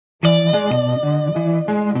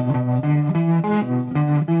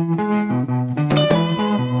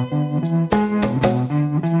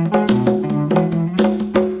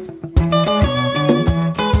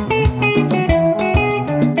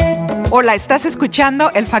Hola, estás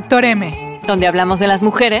escuchando El Factor M, donde hablamos de las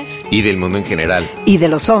mujeres y del mundo en general. Y de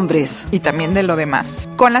los hombres. Y también de lo demás.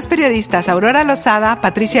 Con las periodistas Aurora Lozada,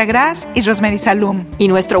 Patricia Gras y Rosemary Salum. Y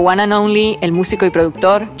nuestro one and only, el músico y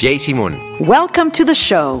productor, Jay Simón. Welcome to the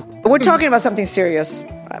show. We're talking about something serious,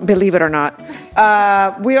 believe it or not.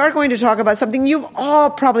 We are going to talk about something you've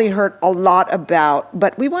all probably heard a lot about,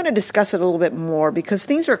 but we want to discuss it a little bit more because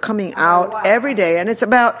things are coming out every day, and it's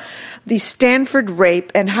about the Stanford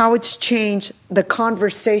rape and how it's changed the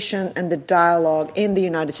conversation and the dialogue in the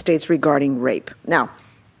United States regarding rape. Now,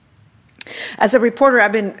 as a reporter,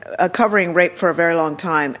 I've been covering rape for a very long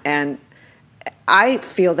time, and I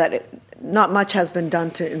feel that not much has been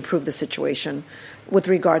done to improve the situation with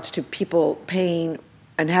regards to people paying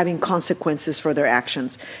and having consequences for their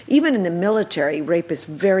actions. Even in the military, rape is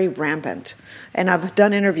very rampant. And I've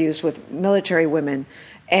done interviews with military women,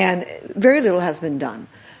 and very little has been done.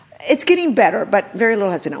 It's getting better, but very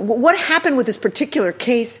little has been done. What happened with this particular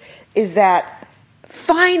case is that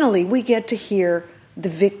finally we get to hear the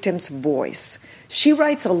victim's voice. She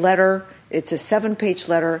writes a letter. It's a 7-page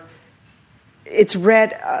letter. It's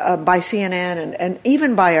read by CNN and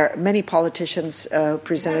even by many politicians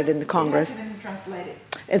presented in the Congress.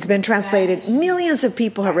 It's been translated. Millions of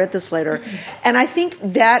people have read this letter. And I think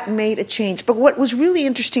that made a change. But what was really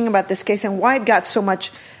interesting about this case and why it got so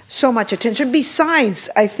much attention, besides,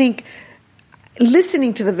 I think,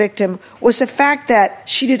 listening to the victim, was the fact that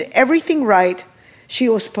she did everything right. She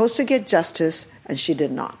was supposed to get justice, and she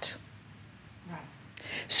did not. Right.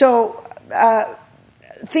 So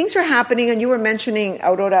things are happening, and you were mentioning,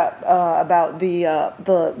 Aurora, about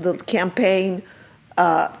the campaign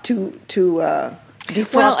to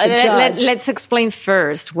defraud the judge. Let's explain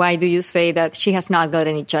first. Why do you say that she has not got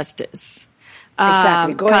any justice?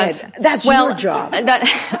 Exactly. Go ahead. That's your job.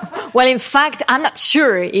 Well, in fact, I'm not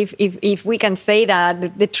sure if we can say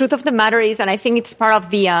that. The truth of the matter is, and I think it's part of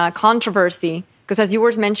the controversy, because as you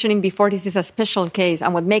were mentioning before, this is a special case.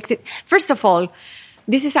 And what makes it, first of all,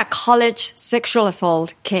 this is a college sexual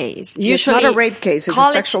assault case. Usually, it's not a rape case, it's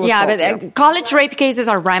a sexual assault. But college rape cases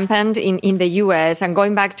are rampant in the U.S. And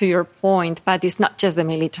going back to your point, but it's not just the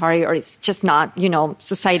military, or it's just not,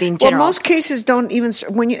 society in general. Well, most cases don't even,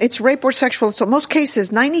 it's rape or sexual assault, most cases,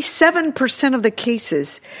 97% of the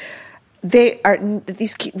cases,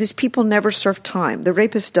 these people never serve time. The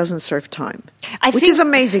rapist doesn't serve time, which is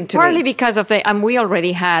amazing to me. Partly because of we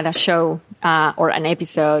already had a show or an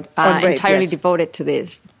episode entirely devoted to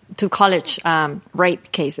this, to college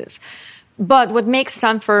rape cases. But what makes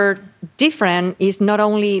Stanford different is not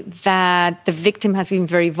only that the victim has been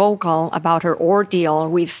very vocal about her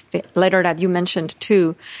ordeal with the letter that you mentioned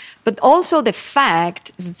too, but also the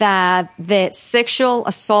fact that the sexual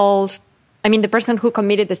assault, the person who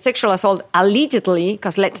committed the sexual assault allegedly,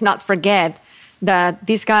 because let's not forget that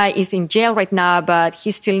this guy is in jail right now, but he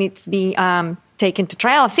still needs to be taken to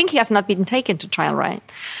trial. I think he has not been taken to trial, right?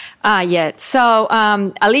 Yet. So,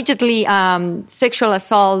 allegedly, sexual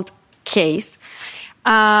assault case.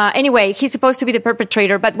 Anyway, he's supposed to be the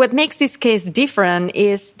perpetrator, but what makes this case different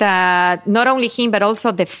is that not only him, but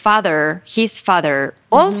also the father, his father,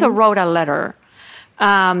 also wrote a letter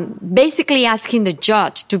basically asking the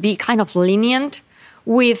judge to be kind of lenient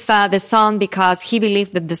with the son, because he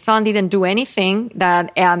believed that the son didn't do anything,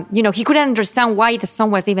 that, he couldn't understand why the son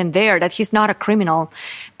was even there, that he's not a criminal.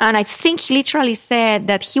 And I think he literally said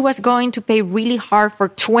that he was going to pay really hard for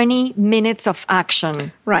 20 minutes of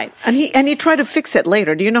action. Right. And he tried to fix it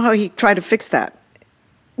later. Do you know how he tried to fix that?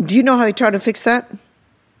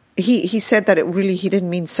 He said that he didn't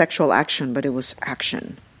mean sexual action, but it was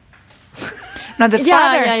action. No, the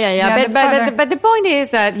father. Yeah. But the point is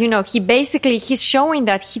that, he's showing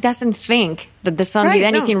that he doesn't think that the son did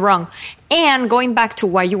anything wrong. And going back to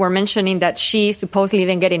why you were mentioning that she supposedly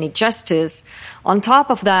didn't get any justice, on top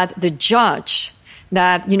of that, the judge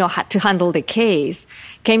that, had to handle the case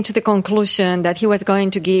came to the conclusion that he was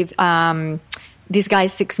going to give this guy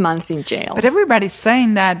 6 months in jail. But everybody's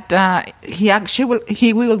saying that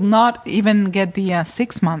he will not even get the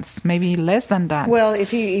 6 months, maybe less than that. Well,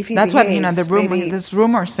 if he that's behaves, what this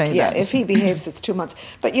rumor say. Yeah, that. if he behaves, it's 2 months.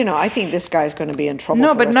 But I think this guy's going to be in trouble. No,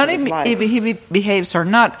 for but the not rest of his life. if he behaves or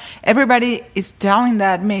not. Everybody is telling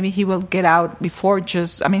that maybe he will get out before.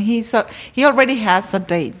 He already has a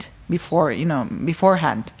date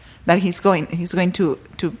beforehand that he's going to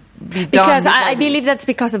be done. Because I believe that's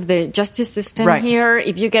because of the justice system here.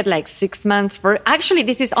 If you get like 6 months actually,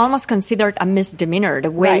 this is almost considered a misdemeanor,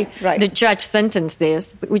 the way the judge sentenced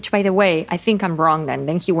this, which, by the way, I think I'm wrong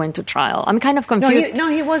then he went to trial. I'm kind of confused. No,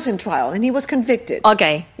 he was in trial and he was convicted.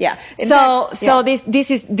 Okay. Yeah.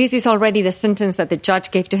 This is already the sentence that the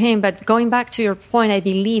judge gave to him. But going back to your point, I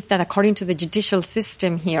believe that according to the judicial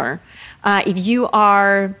system here, if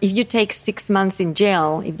you take 6 months in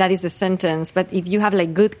jail, if that is the sentence, but if you have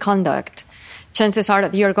like good conduct, chances are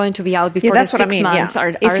that you're going to be out before the 6 months are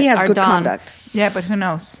if he has good done. Conduct. Yeah, but who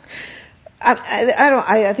knows?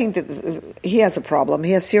 I think that he has a problem.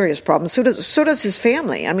 He has serious problems. So does his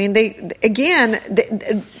family. I mean, they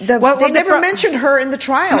never mentioned her in the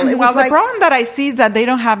trial. It was the problem that I see is that they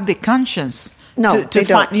don't have the conscience. No, they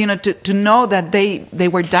don't. To know that they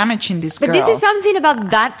were damaging this girl. But this is something about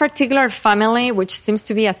that particular family, which seems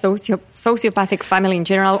to be a sociopathic family in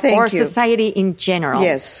general, society in general.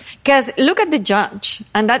 Yes. Because look at the judge,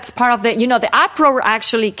 and that's part of the uproar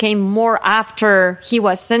actually came more after he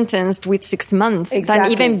was sentenced with 6 months than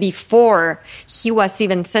even before he was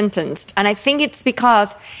even sentenced. And I think it's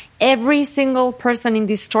because every single person in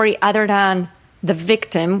this story, other than the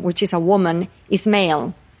victim, which is a woman, is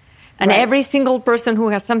male. And every single person who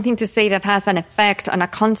has something to say that has an effect and a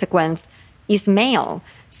consequence is male.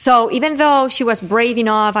 So even though she was brave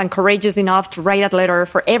enough and courageous enough to write that letter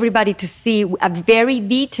for everybody to see, a very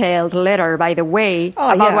detailed letter, by the way,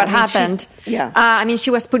 about what happened. She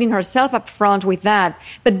was putting herself up front with that.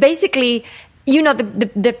 But basically,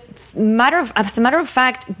 the as a matter of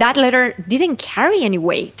fact, that letter didn't carry any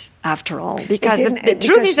weight after all, because the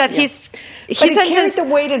truth is that he carried the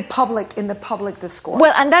weight in the public discourse.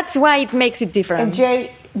 Well, and that's why it makes it different. And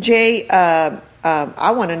Jay,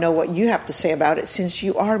 I want to know what you have to say about it, since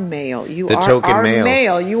you are male. You are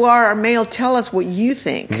male. You are our male. Tell us what you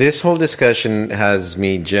think. This whole discussion has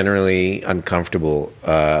me generally uncomfortable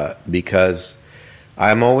because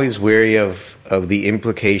I'm always wary of the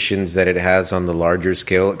implications that it has on the larger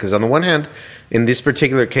scale. Because on the one hand, in this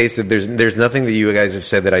particular case, that there's nothing that you guys have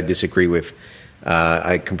said that I disagree with.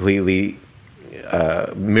 I completely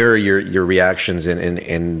mirror your reactions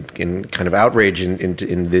and kind of outrage in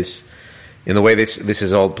the way this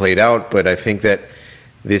is all played out. But I think that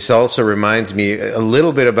this also reminds me a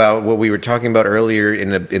little bit about what we were talking about earlier in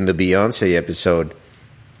the Beyonce episode,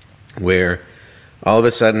 where all of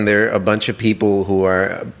a sudden, there are a bunch of people who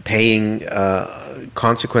are paying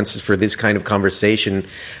consequences for this kind of conversation.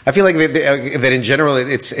 I feel like that in general,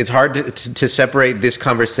 it's hard to separate this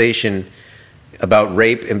conversation about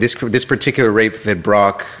rape and this particular rape that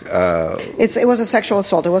Brock. It was a sexual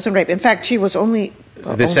assault. It wasn't rape. In fact, she was only.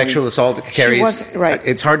 The sexual assault carries.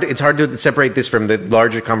 It's hard to separate this from the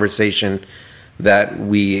larger conversation that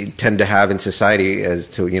we tend to have in society as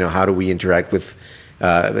to how do we interact with.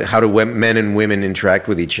 How do men and women interact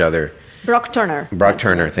with each other? Brock Turner,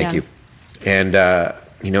 thank you. And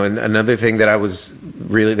and another thing that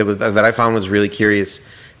that I found was really curious,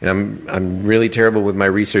 and I'm really terrible with my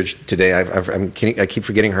research today. I keep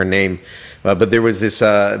forgetting her name, but there was this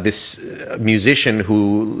musician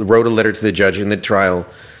who wrote a letter to the judge in the trial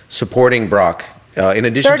supporting Brock. In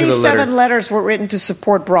addition to the letter, 37 letters were written to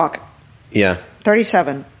support Brock. Yeah,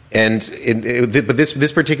 37. And but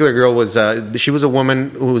this particular girl was she was a woman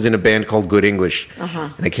who was in a band called Good English,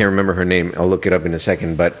 and I can't remember her name. I'll look it up in a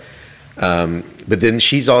second. But then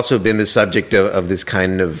she's also been the subject of this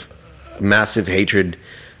kind of massive hatred.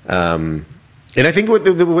 And I think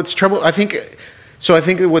what's trouble. I think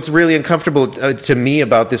what's really uncomfortable to me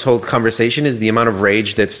about this whole conversation is the amount of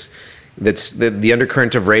rage that's the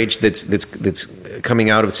undercurrent of rage that's coming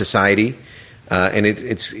out of society. And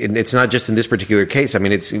it's not just in this particular case. I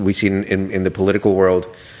mean, we see it in the political world,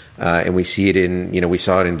 and we see it we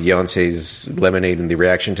saw it in Beyonce's Lemonade and the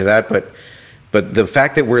reaction to that. But the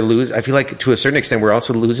fact that I feel like to a certain extent we're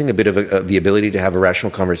also losing a bit of the ability to have a rational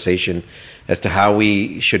conversation as to how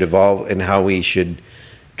we should evolve and how we should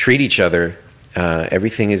treat each other.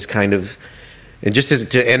 Everything is kind of, and just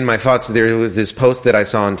to end my thoughts, there was this post that I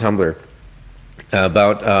saw on Tumblr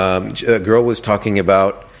about a girl was talking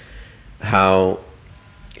about how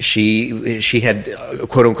she had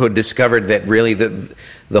quote unquote discovered that really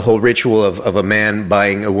the whole ritual of a man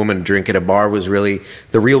buying a woman a drink at a bar was really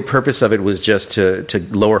the real purpose of it was just to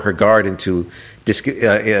lower her guard and to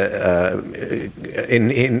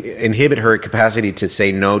inhibit her capacity to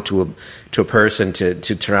say no to a person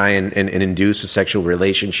to try and induce a sexual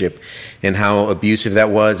relationship, and how abusive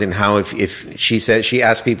that was, and how if she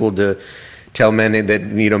asked people to tell men that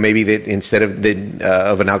maybe that instead of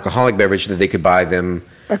an alcoholic beverage that they could buy them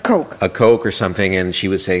a Coke or something, and she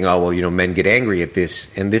was saying, oh well, men get angry at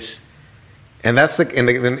this, and this And that's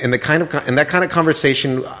that kind of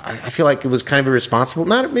conversation. I feel like it was kind of irresponsible.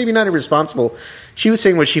 Maybe not irresponsible. She was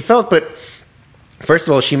saying what she felt, but first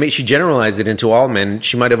of all, she generalized it into all men.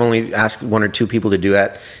 She might have only asked one or two people to do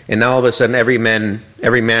that, and now all of a sudden, every man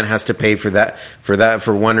has to pay for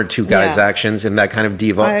one or two guys' actions, and that kind of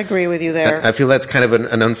devolved. I agree with you there. I feel that's kind of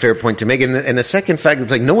an unfair point to make. And the second fact,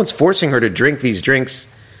 it's like no one's forcing her to drink these drinks.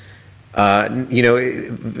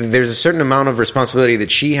 There's a certain amount of responsibility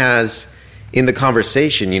that she has in the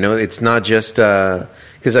conversation. It's not just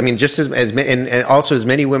because I mean, just as and also as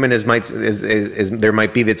many women as there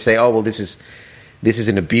might be that say, oh well, this is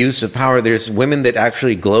an abuse of power. There's women that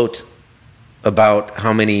actually gloat about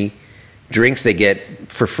how many drinks they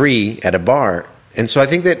get for free at a bar, and so I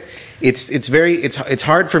think that it's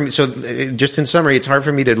hard for me. So just in summary, it's hard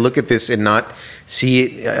for me to look at this and not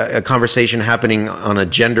see a conversation happening on a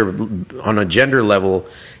gender level,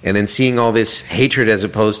 and then seeing all this hatred as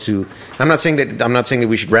opposed to. I'm not saying that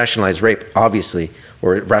we should rationalize rape, obviously,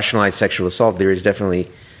 or rationalize sexual assault. There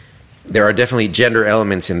are definitely gender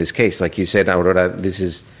elements in this case, like you said, Aurora. This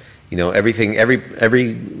is, everything.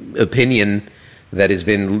 Every opinion that has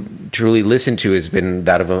been truly listened to has been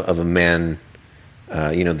that of a man.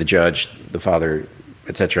 The judge, the father,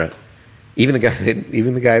 etc. Even the guy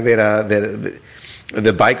that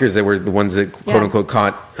the bikers that were the ones that quote unquote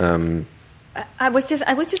caught. I was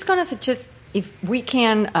just gonna suggest if we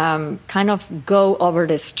can kind of go over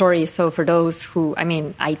the story. So for those who,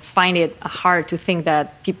 I find it hard to think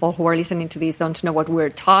that people who are listening to this don't know what we're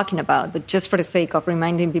talking about. But just for the sake of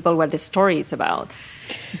reminding people what the story is about.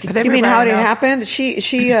 You mean how it happened?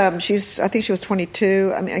 She's I think she was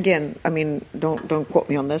 22. Don't quote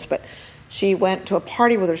me on this, but she went to a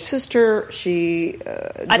party with her sister. She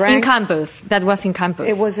drank in campus. That was in campus.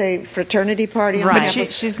 It was a fraternity party. Right. On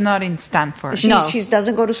campus. She's not in Stanford. She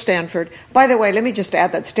doesn't go to Stanford. By the way, let me just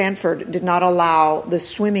add that Stanford did not allow the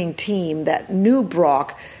swimming team that knew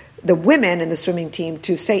Brock, the women in the swimming team,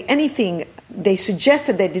 to say anything. They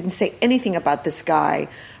suggested they didn't say anything about this guy.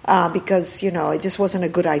 Because it just wasn't a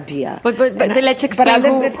good idea. But let's explain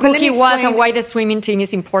who he was and why the swimming team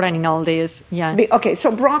is important in all this. Yeah. Okay,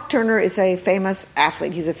 so Brock Turner is a famous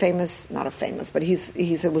athlete. He's but he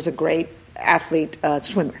was a great athlete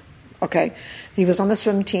swimmer. Okay, he was on the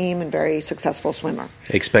swim team and very successful swimmer.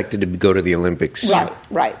 Expected to go to the Olympics.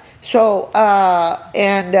 Right. So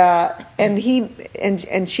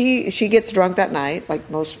she gets drunk that night, like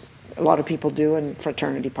a lot of people do in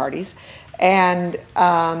fraternity parties. And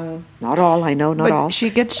not all, I know, not all. She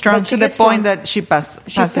gets drunk to the point that she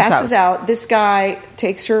passes out. This guy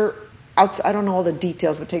takes her outside. I don't know all the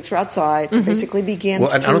details, but takes her outside. Mm-hmm. Basically begins.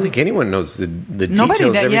 Well, I don't think anyone knows the details.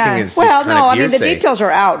 Everything is the details are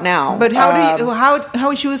out now. But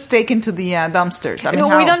how she was taken to the dumpsters?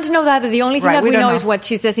 We don't know that. But the only thing that we know is what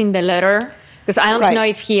she says in the letter. Because I don't know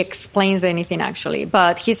if he explains anything actually,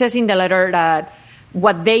 but he says in the letter that.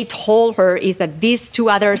 What they told her is that these two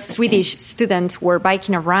other Swedish students were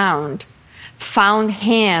biking around, found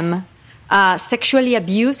him sexually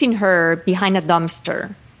abusing her behind a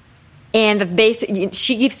dumpster. And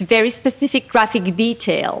she gives very specific graphic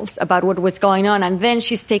details about what was going on. And then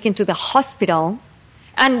she's taken to the hospital.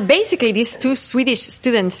 And basically, these two Swedish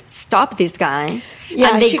students stop this guy.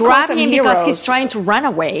 Yeah, and they grab him because he's trying to run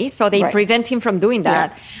away. So they prevent him from doing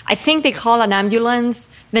that. Yeah. I think they call an ambulance.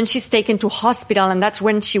 Then she's taken to hospital. And that's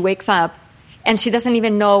when she wakes up. And she doesn't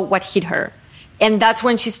even know what hit her. And that's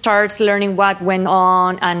when she starts learning what went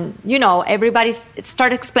on. And, everybody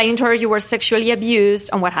started explaining to her you were sexually abused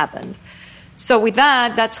and what happened. So with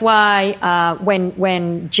that, that's why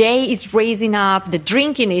when Jay is raising up the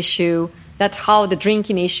drinking issue, that's how the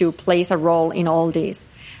drinking issue plays a role in all this.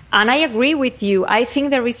 And I agree with you. I think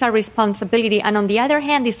there is a responsibility. And on the other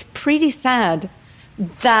hand, it's pretty sad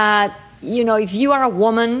that, if you are a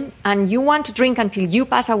woman and you want to drink until you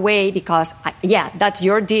pass away because, that's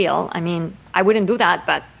your deal. I wouldn't do that,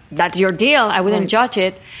 but that's your deal. I wouldn't judge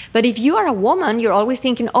it. But if you are a woman, you're always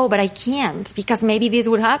thinking, but I can't because maybe this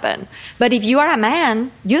would happen. But if you are a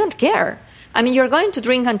man, you don't care. You're going to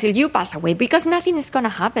drink until you pass away because nothing is going to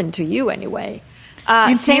happen to you anyway.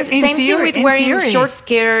 Same thing with wearing short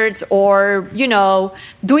skirts or,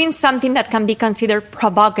 doing something that can be considered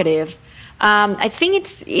provocative. I think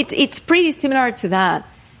it's pretty similar to that.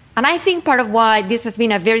 And I think part of why this has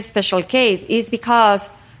been a very special case is because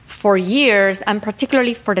for years, and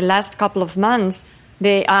particularly for the last couple of months,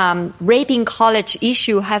 the rape in college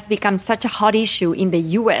issue has become such a hot issue in the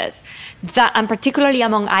U.S. And particularly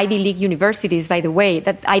among Ivy League universities, by the way,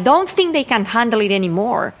 that I don't think they can handle it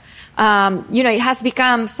anymore. It has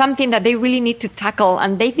become something that they really need to tackle,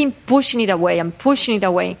 and they've been pushing it away.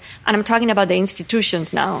 And I'm talking about the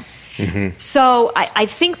institutions now. Mm-hmm. So I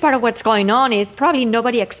think part of what's going on is probably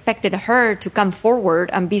nobody expected her to come forward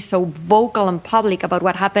and be so vocal and public about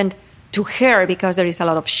what happened to her, because there is a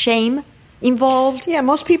lot of shame involved. Yeah,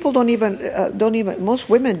 most people don't even most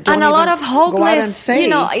women don't, and a lot of hopeless, go out and say.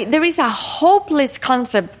 There is a hopeless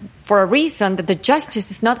concept for a reason that the justice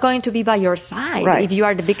is not going to be by your side if you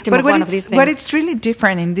are the victim of one of these things. But it's really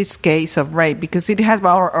different in this case of rape, because it has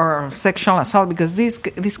or sexual assault, because this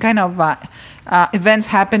kind of events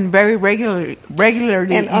happen very regularly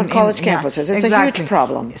and on college campuses. It's a huge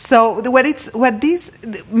problem. So what this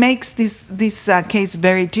makes this case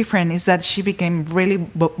very different is that she became really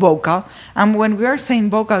vocal. And when we are saying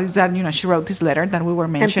vocal, is that she wrote this letter that we were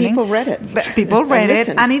mentioning, and people read it. People read it,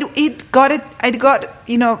 and it got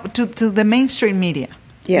to the mainstream media.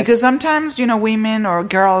 Yes. Because sometimes women or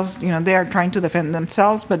girls they are trying to defend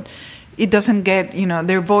themselves, but it doesn't get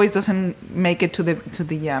their voice doesn't make it to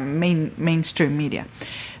the mainstream media.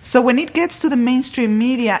 So when it gets to the mainstream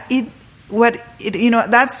media,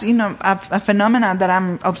 that's a phenomenon that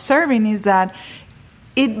I'm observing, is that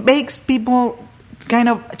it makes people kind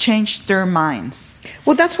of change their minds.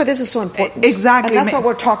 Well, that's why this is so important. Exactly. And that's what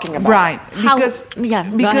we're talking about. Right.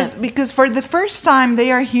 Because for the first time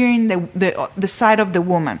they are hearing the side of the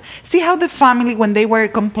woman. See how the family, when they were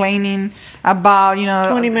complaining about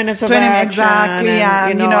 20 minutes of action, exactly,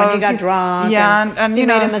 and he got drunk, and he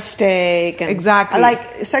made a mistake, and exactly,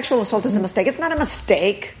 like sexual assault is a mistake. It's not a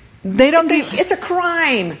mistake. It's a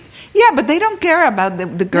crime. Yeah, but they don't care about the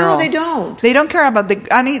girl. No, they don't. They don't care about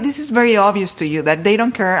this is very obvious to you that they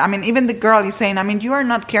don't care. I mean, even the girl is saying, you are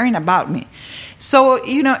not caring about me. So,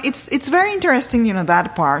 it's very interesting,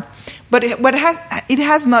 that part. But it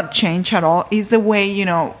has not changed at all is the way,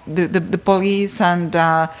 the police and,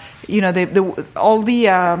 all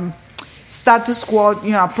the status quo,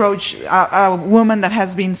 approach a woman that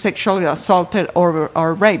has been sexually assaulted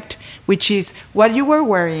or raped, which is what you were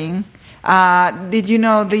wearing. Did you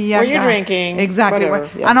know the were you drinking exactly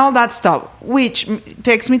and all that stuff, which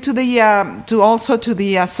takes me to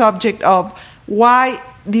the subject of why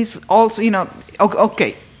this also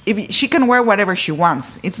okay, if she can wear whatever she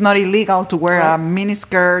wants, it's not illegal to wear a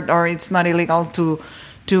miniskirt, or it's not illegal to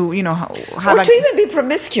have or to even be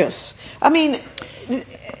promiscuous. I mean,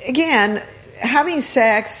 again, having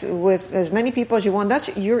sex with as many people as you want,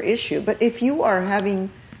 that's your issue. But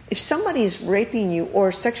if somebody is raping you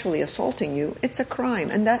or sexually assaulting you, it's a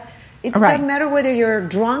crime. And that it doesn't matter whether you're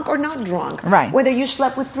drunk or not drunk. Right. Whether you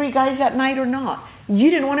slept with 3 guys that night or not.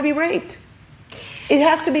 You didn't want to be raped. It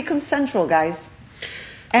has to be consensual, guys.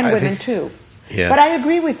 And women too. Yeah. But I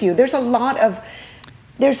agree with you. There's some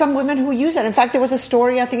women who use it. In fact, there was a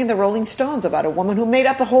story, I think, in the Rolling Stones about a woman who made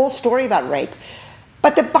up a whole story about rape.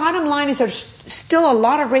 But the bottom line is there's still a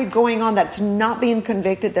lot of rape going on that's not being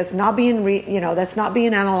convicted, that's not being that's not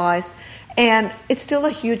being analyzed, and it's still a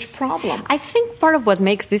huge problem. I think part of what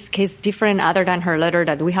makes this case different, other than her letter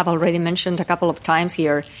that we have already mentioned a couple of times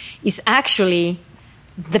here, is actually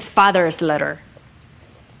the father's letter.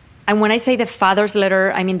 And when I say the father's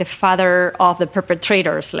letter, I mean the father of the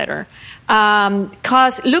perpetrator's letter.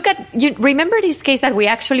 Because you remember this case that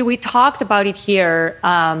we talked about it here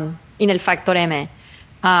in El Factor M.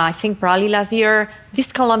 I think probably last year,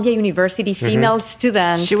 this Columbia University female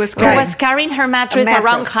student who was carrying her mattress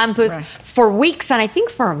around campus for weeks and I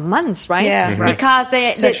think for months, right? Yeah, because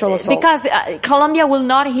sexual assault. Because Columbia will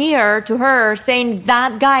not hear to her saying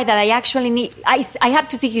that guy that I actually need. I have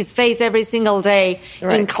to see his face every single day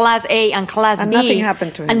in Class A and Class B, and nothing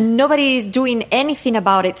happened to him, and nobody is doing anything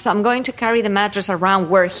about it. So I'm going to carry the mattress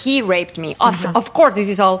around where he raped me. Of course, this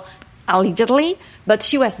is all allegedly, but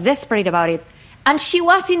she was desperate about it. And she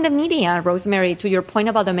was in the media, Rosemary, to your point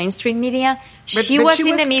about the mainstream media. She was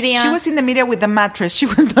in the media. She was in the media with the mattress. She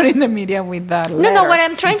was not in the media with that letter. No, what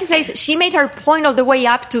I'm trying to say is she made her point all the way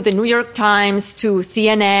up to the New York Times, to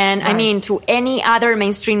CNN, I mean, to any other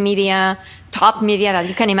mainstream media, top media that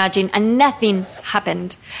you can imagine, and nothing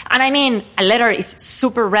happened. And I mean, a letter is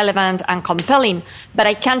super relevant and compelling, but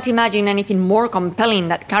I can't imagine anything more compelling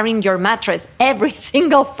than carrying your mattress every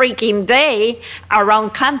single freaking day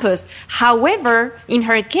around campus. However, in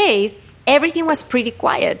her case, everything was pretty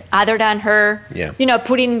quiet, other than her,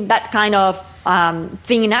 putting that kind of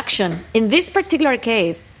thing in action. In this particular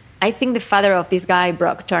case, I think the father of this guy,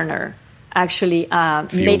 Brock Turner, actually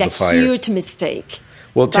made a huge mistake.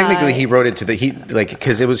 Well, technically, he wrote it to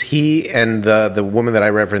because it was he and the woman that I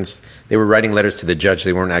referenced. They were writing letters to the judge.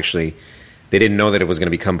 They didn't know that it was going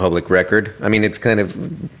to become public record. I mean, they kind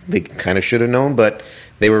of should have known, but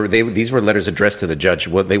these were letters addressed to the judge.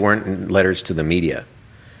 They weren't letters to the media.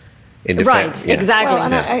 in defense. Right, exactly. Well,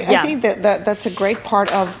 and I think that's a great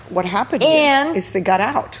part of what happened here, is they got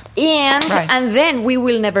out. And then we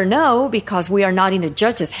will never know because we are not in the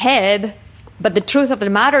judge's head. But the truth of the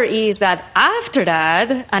matter is that after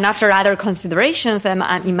that, and after other considerations that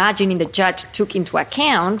I'm imagining the judge took into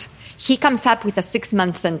account, he comes up with a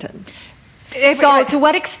 6-month sentence. So to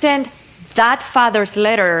what extent that father's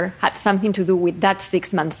letter had something to do with that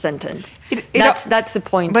 6-month sentence? That's the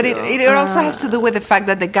point. But it also has to do with the fact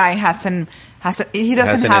that the guy hasn't have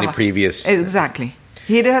any previous. Exactly.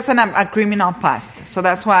 He doesn't have a criminal past, so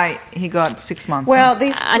that's why he got 6 months. Well,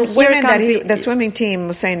 these women the swimming team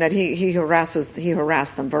was saying that he harassed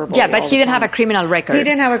them verbally. Yeah, but he didn't have a criminal record. He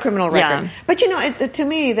didn't have a criminal record. Yeah. But to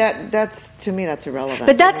me that's irrelevant.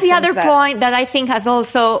 But that's the other point that I think has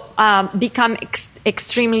also become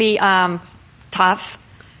extremely tough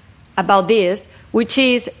about this, which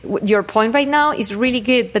is your point right now is really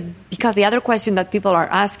good, but because the other question that people are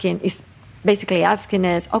asking is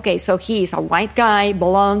okay, so he is a white guy,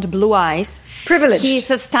 blonde, blue eyes. Privileged. He's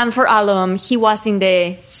a Stanford alum. He was in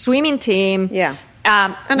the swimming team. Yeah.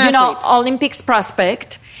 Olympics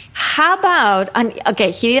prospect. How about,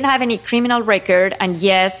 he didn't have any criminal record, and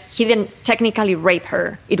yes, he didn't technically rape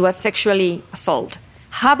her. It was sexually assault.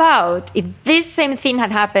 How about if this same thing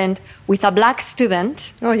had happened with a black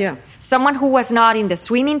student? Oh, yeah. Someone who was not in the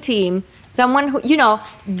swimming team, someone who,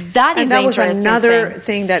 that is that was another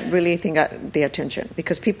thing that really got the attention,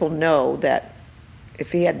 because people know that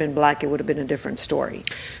if he had been black, it would have been a different story.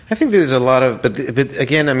 I think there's a lot of, but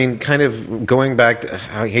again, I mean, kind of going back,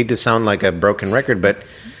 I hate to sound like a broken record, but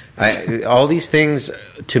all these things,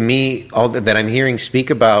 to me, all that I'm hearing speak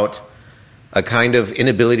about a kind of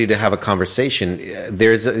inability to have a conversation.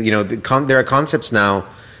 There are concepts now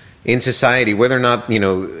in society, whether or not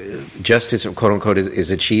justice, quote unquote,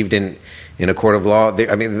 is achieved in a court of law.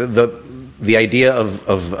 The idea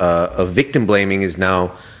of victim blaming is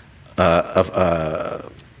now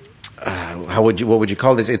what would you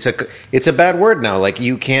call this? It's a bad word now. Like,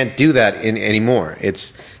 you can't do that anymore.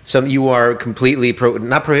 It's you are completely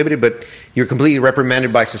not prohibited, but you're completely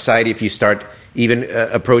reprimanded by society if you start even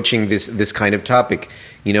approaching this kind of topic.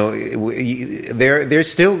 There's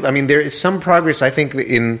still, I mean, there is some progress, I think,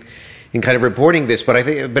 in kind of reporting this, but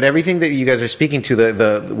everything that you guys are speaking to,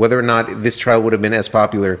 the whether or not this trial would have been as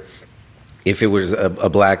popular if it was a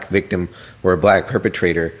black victim or a black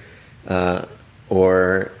perpetrator,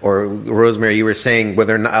 or Rosemary, you were saying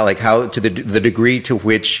whether or not, like, how to the degree to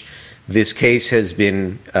which this case has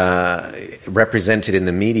been represented in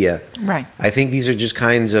the media. Right. I think these are just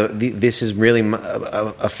kinds of. This is really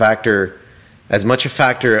a factor, as much a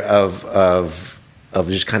factor of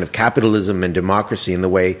just kind of capitalism and democracy and the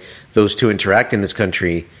way those two interact in this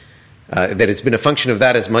country. That it's been a function of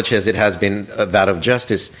that as much as it has been that of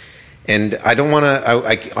justice. And I don't want to.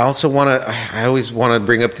 I always want to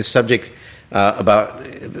bring up this subject about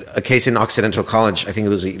a case in Occidental College. I think it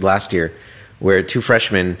was last year, where 2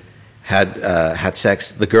 freshmen had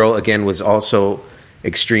sex. The girl, again, was also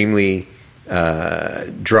extremely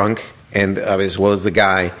drunk, and as well as the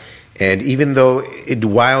guy. And even though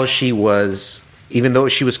she was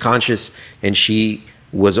conscious and she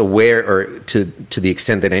was aware, or to the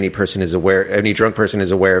extent that any drunk person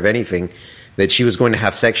is aware of anything, that she was going to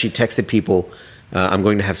have sex, she texted people, "I'm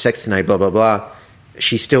going to have sex tonight," blah blah blah.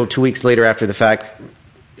 She still, 2 weeks later, after the fact,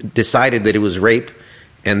 decided that it was rape.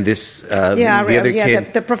 And this, the other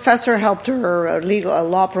kid, the professor helped her. A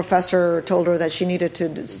law professor told her that she needed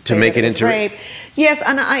to make it into rape. Yes,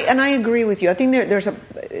 and I agree with you. I think there's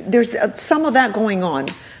some of that going on,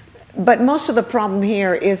 but most of the problem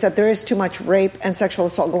here is that there is too much rape and sexual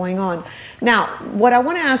assault going on. Now, what I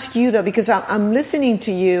want to ask you, though, because I'm listening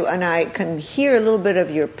to you and I can hear a little bit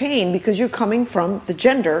of your pain, because you're coming from the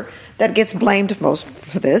gender that gets blamed most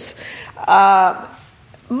for this.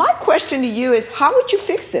 My question to you is, how would you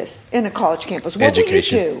fix this in a college campus? What would you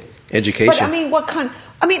do? Education. But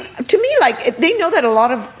to me, like, they know that a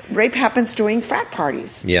lot of rape happens during frat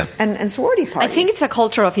parties. Yeah. And sorority parties. I think it's a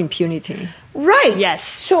culture of impunity. Right.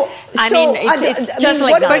 Yes. It's just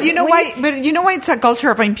like that. But you know why? But you know why it's a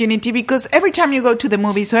culture of impunity? Because every time you go to the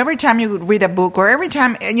movies, or every time you read a book, or every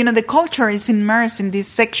time the culture is immersed in this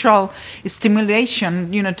sexual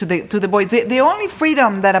stimulation, to the boys. The only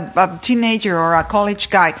freedom that a teenager or a college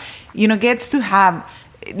guy, gets to have,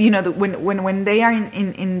 when they are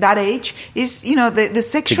in that age, is the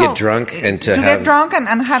sexual, to get drunk and get drunk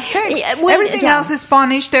and have sex. Everything else is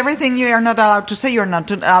punished. Everything you are not allowed to say. You're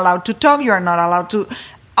not allowed to talk. You are not allowed to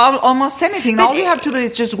almost anything. All you have to do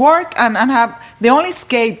is just work and have the only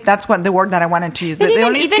escape. That's what the word that I wanted to use. But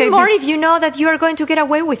even more if you know that you are going to get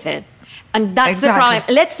away with it. And that's the problem.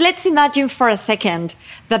 Let's imagine for a second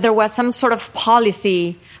that there was some sort of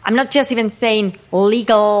policy. I'm not just even saying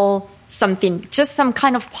legal something, just some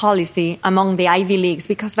kind of policy among the Ivy Leagues.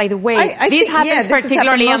 Because, by the way, this happens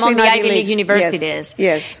particularly among the Ivy League universities.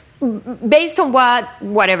 Yes. Based on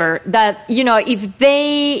whatever, that,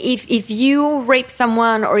 if you rape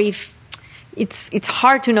someone, or if it's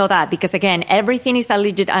hard to know that, because again, everything is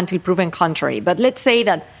alleged until proven contrary. But let's say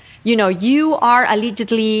that, you are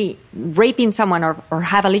allegedly raping someone, or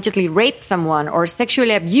have allegedly raped someone, or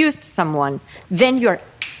sexually abused someone, then you're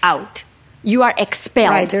out. You are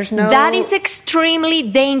expelled. Right, that is extremely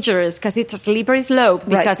dangerous, because it's a slippery slope.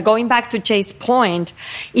 Because going back to Jay's point,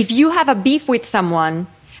 if you have a beef with someone,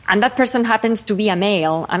 and that person happens to be a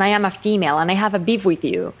male, and I am a female, and I have a beef with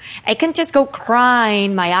you, I can just go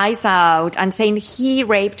crying my eyes out and saying, he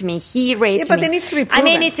raped me. But it needs to be proven. I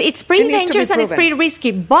mean, it's pretty dangerous and it's pretty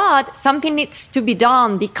risky, but something needs to be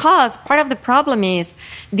done, because part of the problem is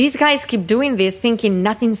these guys keep doing this thinking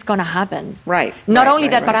nothing's going to happen. Right. Not only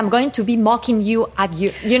that, but I'm going to be mocking you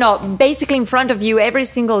basically in front of you every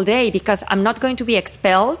single day, because I'm not going to be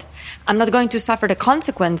expelled. I'm not going to suffer the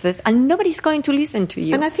consequences, and nobody's going to listen to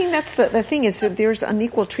you. And I think that's the thing, is that there's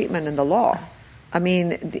unequal treatment in the law. I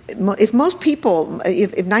mean, if most people,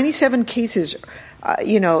 if 97 cases,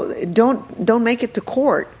 don't make it to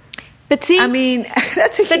court. But see, I mean,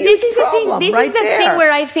 that's a huge problem. This is the thing. This right is the there. thing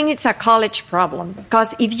where I think it's a college problem.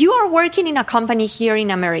 Because if you are working in a company here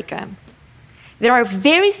in America, there are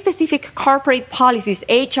very specific corporate policies,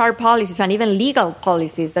 HR policies, and even legal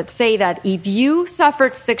policies that say that if you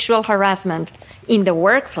suffered sexual harassment in the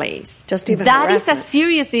workplace, that is a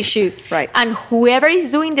serious issue. Right. And whoever is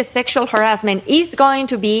doing the sexual harassment is going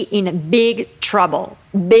to be in big trouble.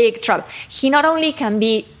 Big trouble. He not only can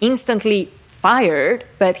be instantly fired,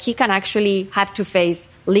 but he can actually have to face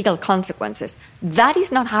legal consequences. That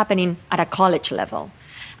is not happening at a college level.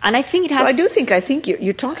 And I think it has. So I think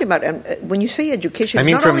you're talking about, when you say education, it's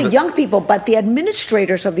not only young people, but the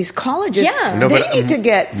administrators of these colleges. Yeah. They need to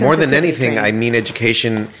get more than anything. training. I mean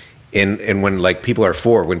education in when people are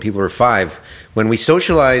 4, when people are 5, when we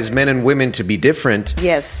socialize men and women to be different.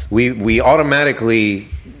 Yes, we automatically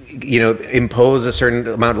impose a certain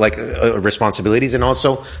amount of responsibilities, and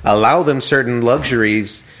also allow them certain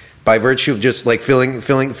luxuries by virtue of just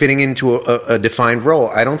fitting into a defined role.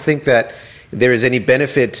 I don't think that there is any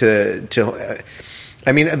benefit to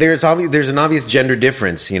I mean, there's an obvious gender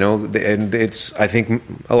difference, and I think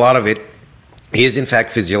a lot of it is in fact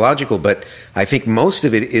physiological, but I think most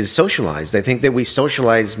of it is socialized. I think that we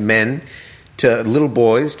socialize men to little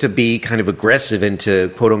boys to be kind of aggressive and to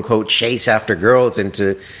quote unquote chase after girls and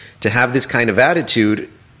to have this kind of attitude,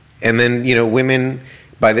 and then women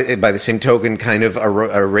by the same token kind of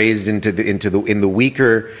are raised in the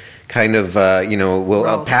weaker kind of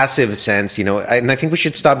a passive sense, and I think we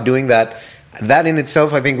should stop doing that. That in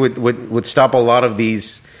itself, I think would stop a lot of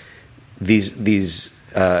these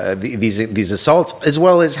assaults, as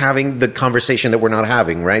well as having the conversation that we're not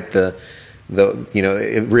having, right?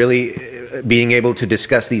 Really being able to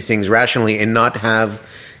discuss these things rationally and not have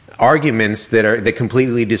arguments that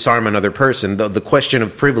completely disarm another person. The question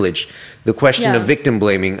of privilege, the question of victim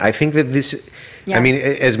blaming. I think that this. Yeah. I mean,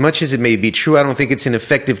 as much as it may be true, I don't think it's an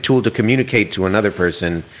effective tool to communicate to another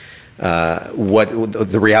person what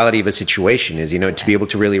the reality of a situation is, to be able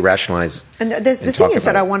to really rationalize. And the thing is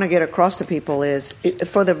that I want to get across to people is,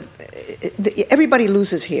 everybody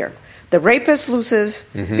loses here. The rapist loses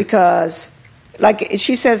because, like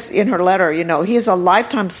she says in her letter, he is a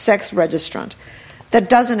lifetime sex registrant that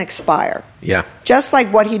doesn't expire. Yeah. Just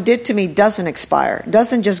like what he did to me doesn't expire.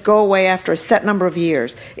 Doesn't just go away after a set number of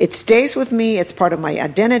years. It stays with me. It's part of my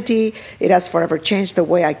identity. It has forever changed the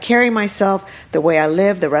way I carry myself, the way I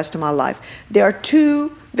live the rest of my life. There are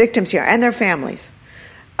 2 victims here and their families.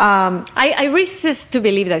 I resist to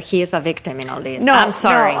believe that he is a victim in all this. No, I'm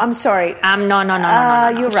sorry. No, I'm sorry. No.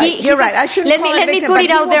 You're right. You're right. I shouldn't call Let him a victim, me put it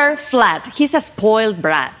out there flat. He's a spoiled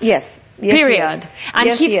brat. Yes. Period. And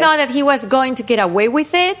he thought that he was going to get away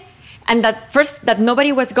with it, and that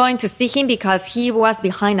nobody was going to see him because he was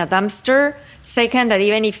behind a dumpster. Second, that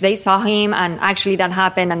even if they saw him and actually that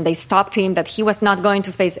happened and they stopped him, that he was not going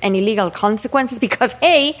to face any legal consequences because,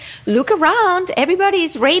 hey, look around. Everybody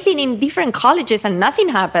is raping in different colleges and nothing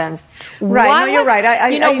happens. Right. You're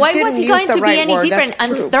right. Why was he going to be any different? That's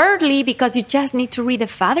and true. Thirdly, because you just need to read the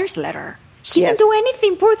father's letter. He didn't do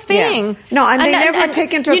anything, poor thing. Yeah. No, and they never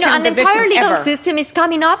take into account the victim entire legal ever. system is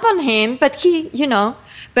coming up on him, but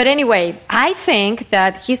But anyway, I think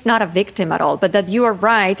that he's not a victim at all, but that you are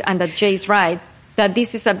right and that Jay's right. that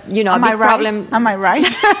this is a big right? problem. Am I right?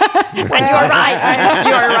 And you are right.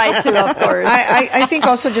 You are right too, of course. I think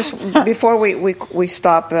also just before we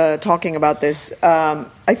stop talking about this,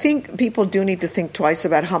 I think people do need to think twice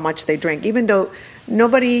about how much they drink, even though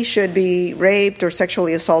nobody should be raped or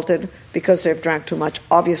sexually assaulted because they've drank too much,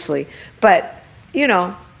 obviously. But,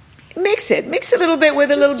 mix it a little bit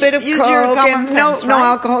with a little bit of Coke and no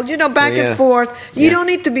alcohol, back and forth. You don't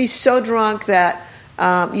need to be so drunk that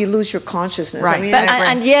you lose your consciousness. Right. I mean,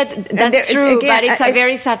 and yet that's true, but it's a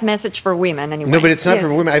very sad message for women anyway. No, but it's not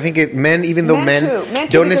for women. I think men, even though men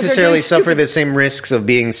don't necessarily suffer the same risks of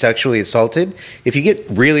being sexually assaulted, if you get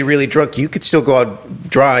really, really drunk, you could still go out,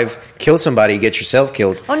 drive, kill somebody, get yourself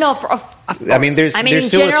killed. Oh, no, of course. I mean, there's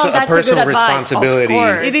still a personal responsibility.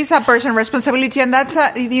 It is a personal responsibility, and that's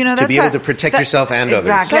to be able to protect yourself and others.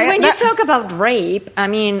 But when you talk about rape,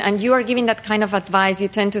 and you are giving that kind of advice, you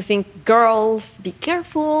tend to think girls, be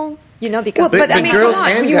careful, because... But girls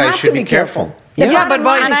and guys should be careful. Yeah, but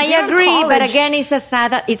boys, and I agree, but again, it's a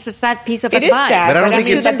sad piece of advice. It is sad, but I don't think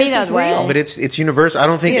it shouldn't be that way. But it's universal. I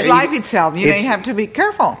don't think it's life itself. You have to be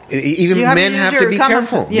careful. Even men have to be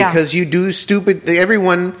careful because you do stupid.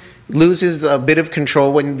 Everyone loses a bit of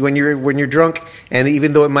control when you're drunk, and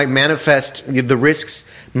even though it might manifest, the risks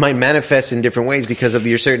might manifest in different ways because of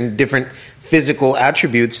your certain different physical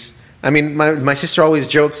attributes. I mean, my sister always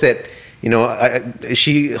jokes that.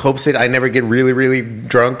 She hopes that I never get really, really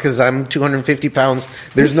drunk because I'm 250 pounds.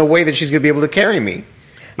 There's no way that she's going to be able to carry me.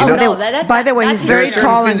 By the way, he's very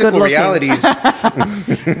tall and good looking. Realities.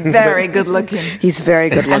 Very good looking. He's very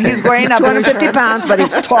good looking. He's wearing 250 pounds, but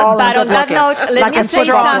he's tall and good looking. But on that note, let me say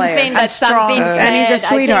something that something said. And he's a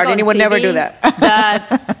sweetheart, and he would never do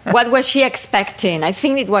that. What was she expecting? I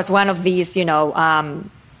think it was one of these,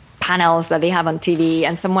 panels that they have on TV,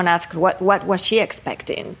 and someone asked, what was she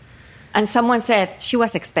expecting? And someone said she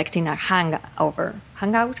was expecting a hangover.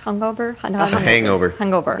 Hangover.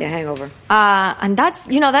 Yeah, hangover. And that's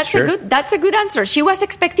a good answer. She was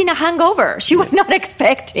expecting a hangover. She was not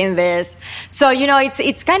expecting this. So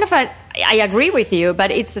it's kind of I agree with you,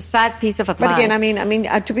 but it's a sad piece of advice. But again, I mean,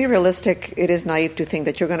 to be realistic, it is naive to think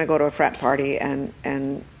that you're going to go to a frat party and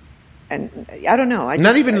I don't know.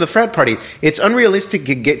 Not even the frat party. It's unrealistic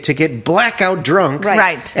to get blackout drunk,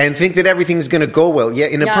 right, and think that everything's going to go well. Yeah,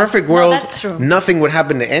 in a perfect world, nothing would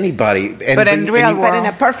happen to anybody. But in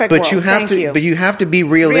a perfect world, But you have to be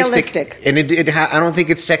realistic. And I don't think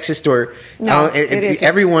it's sexist or it is.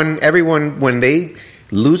 Everyone when they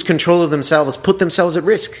lose control of themselves, put themselves at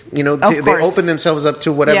risk. They open themselves up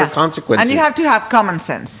to whatever consequences. And you have to have common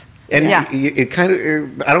sense. And it kind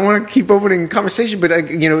of, I don't want to keep opening conversation, but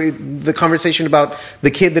the conversation about the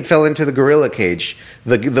kid that fell into the gorilla cage,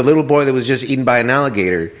 the little boy that was just eaten by an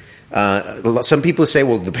alligator. Some people say,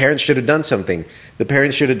 well, the parents should have done something. The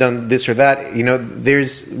parents should have done this or that.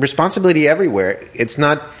 There's responsibility everywhere. It's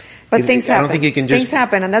not. But things happen. I don't think you can just... Things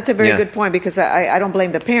happen, and that's a very good point, because I don't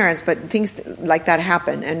blame the parents, but things like that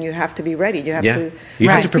happen, and you have to be ready. You have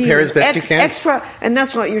to prepare as best you can. Extra, and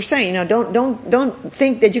that's what you're saying. Don't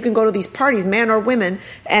think that you can go to these parties, man or women,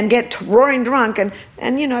 and get roaring drunk, and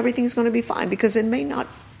everything's going to be fine, because it may not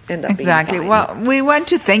end up being fine. Well, we want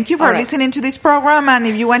to thank you for listening to this program, and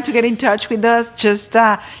if you want to get in touch with us, just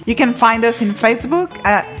you can find us in Facebook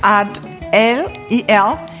at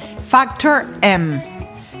LEL Factor M.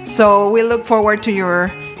 So we look forward to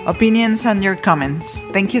your opinions and your comments.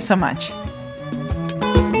 Thank you so much.